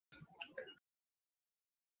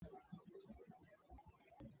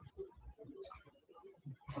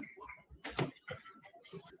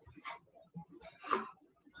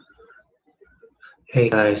Hey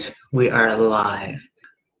guys, we are live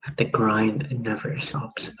at the Grind Never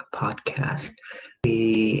Stops podcast.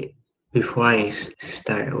 We Before I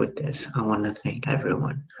start with this, I want to thank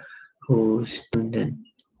everyone who's tuned in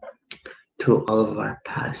to all of our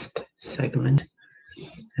past segments,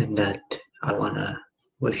 and that I want to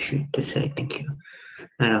wish you to say thank you.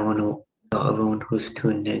 And I want to tell everyone who's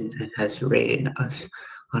tuned in and has rated us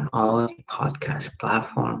on all the podcast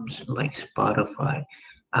platforms like Spotify,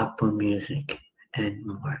 Apple Music, and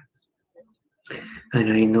more.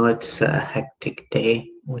 And I know it's a hectic day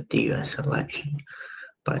with the US election,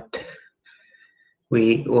 but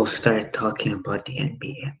we will start talking about the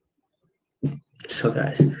NBA. So,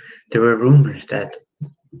 guys, there were rumors that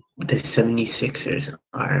the 76ers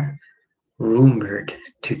are rumored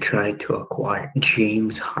to try to acquire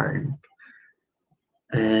James Harden.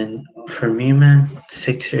 And for me, man,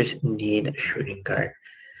 Sixers need a shooting guard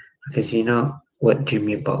because you know what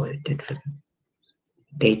Jimmy Butler did for them?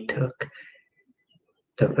 They took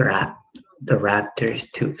the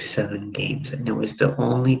Raptors to 7 games, and it was the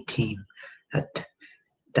only team that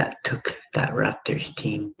took that Raptors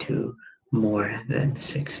team to more than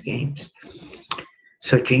 6 games.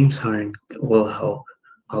 So James Harden will help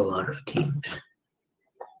a lot of teams.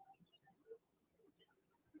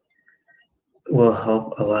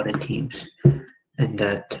 And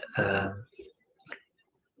that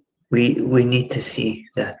we need to see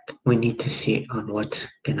that. We need to see on what's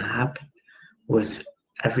gonna happen with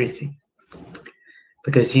everything.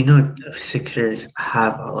 Because Sixers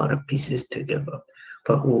have a lot of pieces to give up,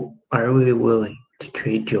 but are we willing to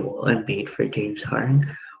trade Joel Embiid for James Harden,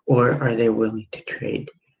 or are they willing to trade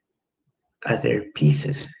other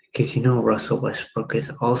pieces? Because Russell Westbrook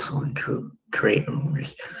is also in true trade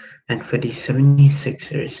rumors, and for the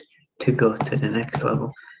 76ers to go to the next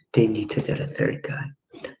level, they need to get a third guy,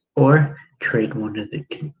 or trade one of the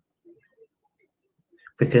two.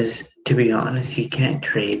 Because to be honest, you can't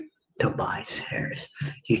trade Tobias Harris.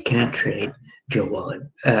 You can't trade Tobias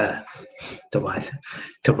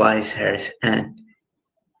Harris and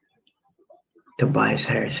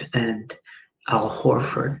Al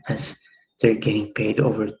Horford, as they're getting paid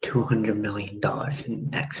over $200 million in the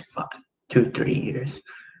next 3 years.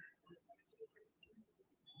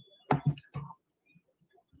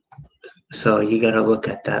 So you got to look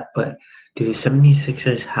at that. But do the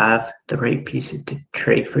 76ers have the right pieces to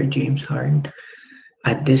trade for James Harden?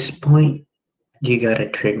 At this point, you got to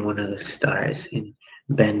trade one of the stars in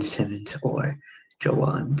Ben Simmons or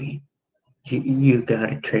Joel Embiid. You got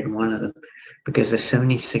to trade one of them because the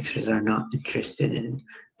 76ers are not interested in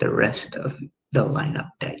the rest of the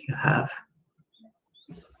lineup that you have.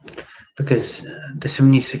 Because the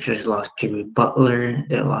 76ers lost Jimmy Butler,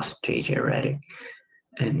 they lost JJ Redick,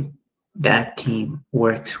 and that team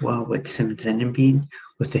works well with Simmons and Embiid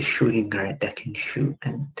with a shooting guard that can shoot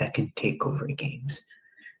and that can take over games.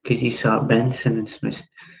 Because you saw Ben Simmons missed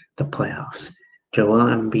the playoffs. Joel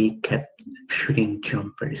Embiid kept shooting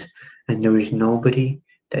jumpers, and there was nobody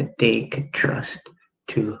that they could trust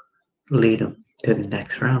to lead them to the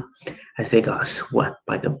next round as they got swept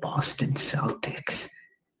by the Boston Celtics.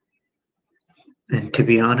 And to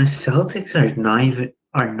be honest, Celtics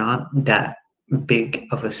are not that big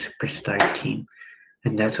of a superstar team.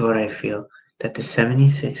 And that's what I feel, that the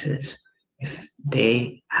 76ers, if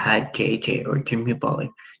they had JJ or Jimmy Butler,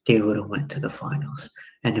 they would have went to the finals.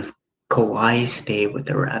 And if Kawhi stayed with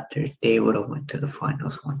the Raptors, they would have went to the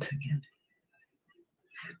finals once again.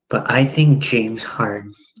 But I think James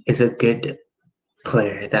Harden is a good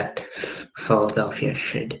player that Philadelphia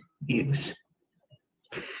should use.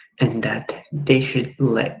 And that they should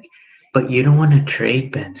but you don't want to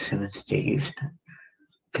trade Ben Simmons to Houston.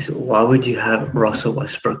 Because why would you have Russell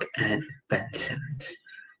Westbrook and Ben Simmons?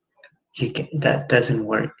 That doesn't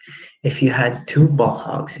work. If you had two ball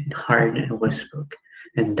hogs in Harden and Westbrook,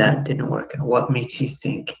 and that didn't work out, what makes you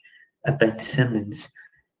think a Ben Simmons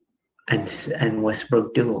and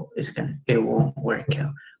Westbrook duo it won't work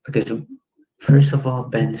out? Because first of all,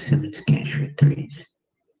 Ben Simmons can't shoot threes.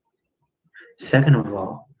 Second of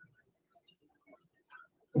all,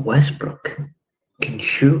 Westbrook can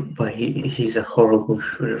shoot, but he's a horrible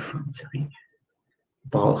shooter from three.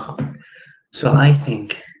 Ball hog. So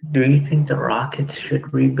do you think the Rockets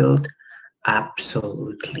should rebuild?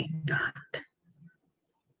 Absolutely not.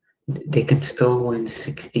 They can still win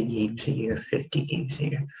 60 games a year, 50 games a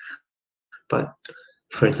year. But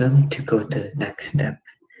for them to go to the next step,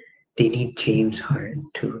 they need James Harden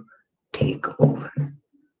to take over.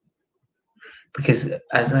 Because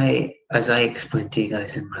as I explained to you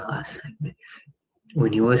guys in my last segment,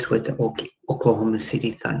 when he was with the Oklahoma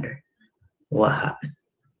City Thunder, what happened?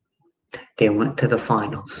 They went to the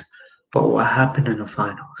finals But what happened in the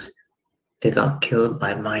finals? They got killed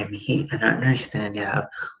by Miami Heat, and I understand they have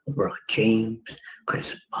LeBron James,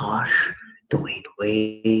 Chris Bosh, Dwayne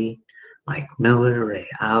Wade, Mike Miller, Ray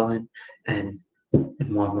Allen, and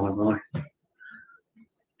more.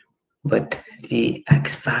 But the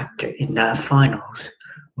X factor in that finals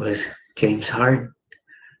was James Harden.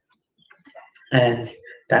 And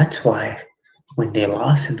that's why when they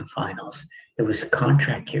lost in the finals, it was a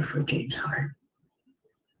contract year for James Harden.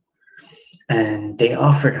 And they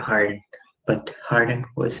offered Harden, but Harden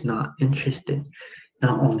was not interested,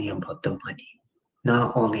 not only about the money,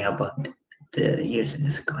 not only about the years in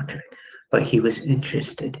his contract, but he was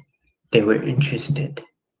interested. They were interested.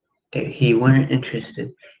 He weren't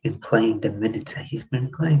interested in playing the minutes that he's been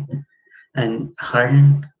playing. And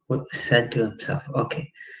Harden said to himself, okay,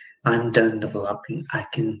 I'm done developing. I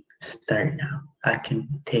can start now. I can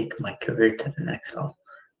take my career to the next level.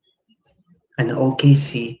 And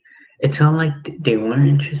OKC, it's not like they weren't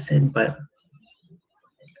interested, but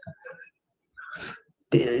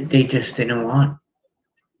they just didn't want.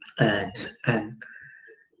 And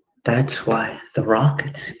that's why the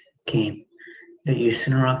Rockets came. The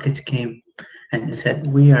Houston Rockets came and said,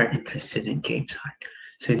 we are interested in James Harden.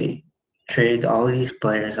 So they traded all these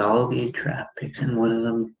players, all these draft picks, and one of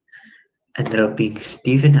them ended up being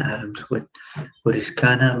Steven Adams, what is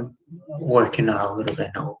kind of working out a little bit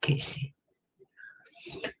in OKC.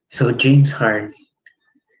 So James Harden,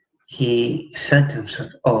 he said to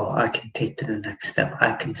himself, oh, I can take to the next step.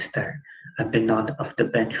 I can start. I've been off the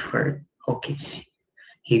bench for OKC.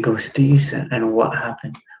 He goes to Houston, and what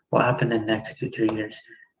happened? What happened the next 2-3 years?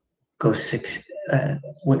 Goes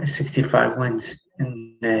 65 wins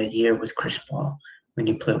in a year with Chris Paul, when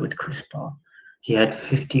he played with Chris Paul. He had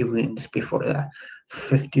 50 wins before that.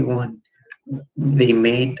 51. They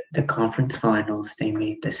made the conference finals. They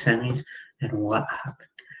made the semis. And what happened?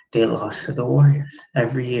 They lost to the Warriors.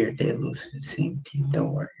 Every year they lose to the same team, the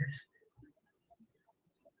Warriors.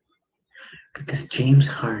 Because James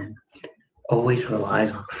Harden always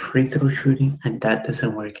relies on free throw shooting, and that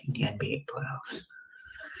doesn't work in the NBA playoffs.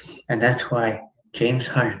 And that's why James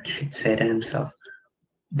Harden should say to himself,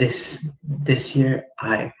 this year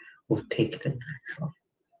I will take the next level.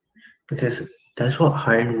 Because that's what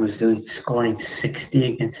Harden was doing, scoring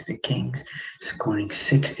 60 against the Kings, scoring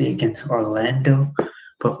 60 against Orlando.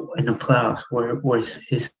 But in the playoffs, where was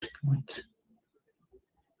his points?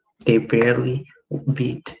 They barely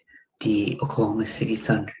beat the Oklahoma City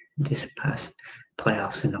Thunder this past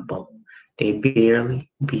playoffs in the bubble. They barely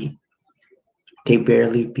beat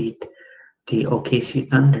the OKC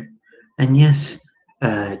Thunder. And yes,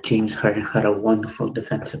 James Harden had a wonderful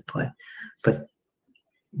defensive play, but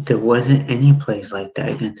there wasn't any plays like that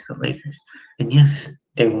against the Lakers. And yes,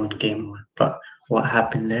 they won game 1, but what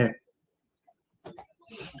happened there?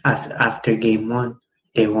 After game 1,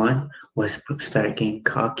 they won. Westbrook started getting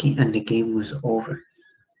cocky, and the game was over.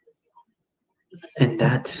 And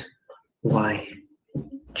that's why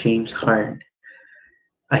James Harden,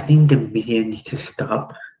 I think the media needs to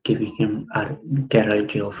stop giving him get out of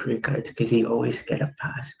jail free cards, because he always get a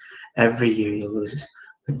pass. Every year he loses.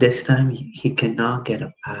 But this time he cannot get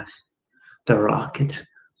a pass. The Rockets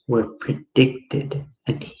were predicted,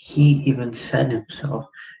 and he even said himself,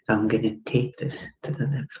 I'm going to take this to the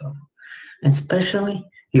next level. And especially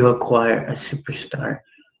you acquire a superstar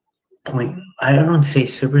point. I don't say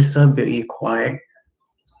superstar, but you acquire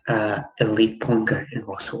elite point guard in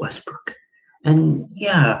Russell Westbrook. And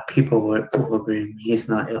yeah, people will agree he's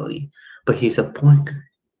not elite, but he's a point guard.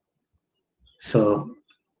 So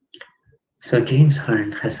James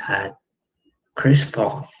Harden has had Chris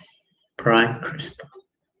Paul, prime Chris Paul.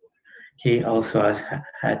 He also has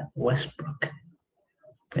had Westbrook.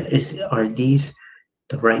 Are these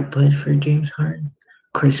the right players for James Harden?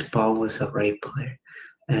 Chris Paul was the right player,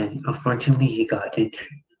 and unfortunately he got injured.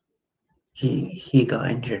 He got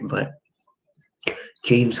injured, but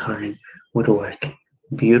James Harden would work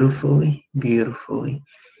beautifully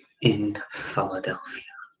in Philadelphia.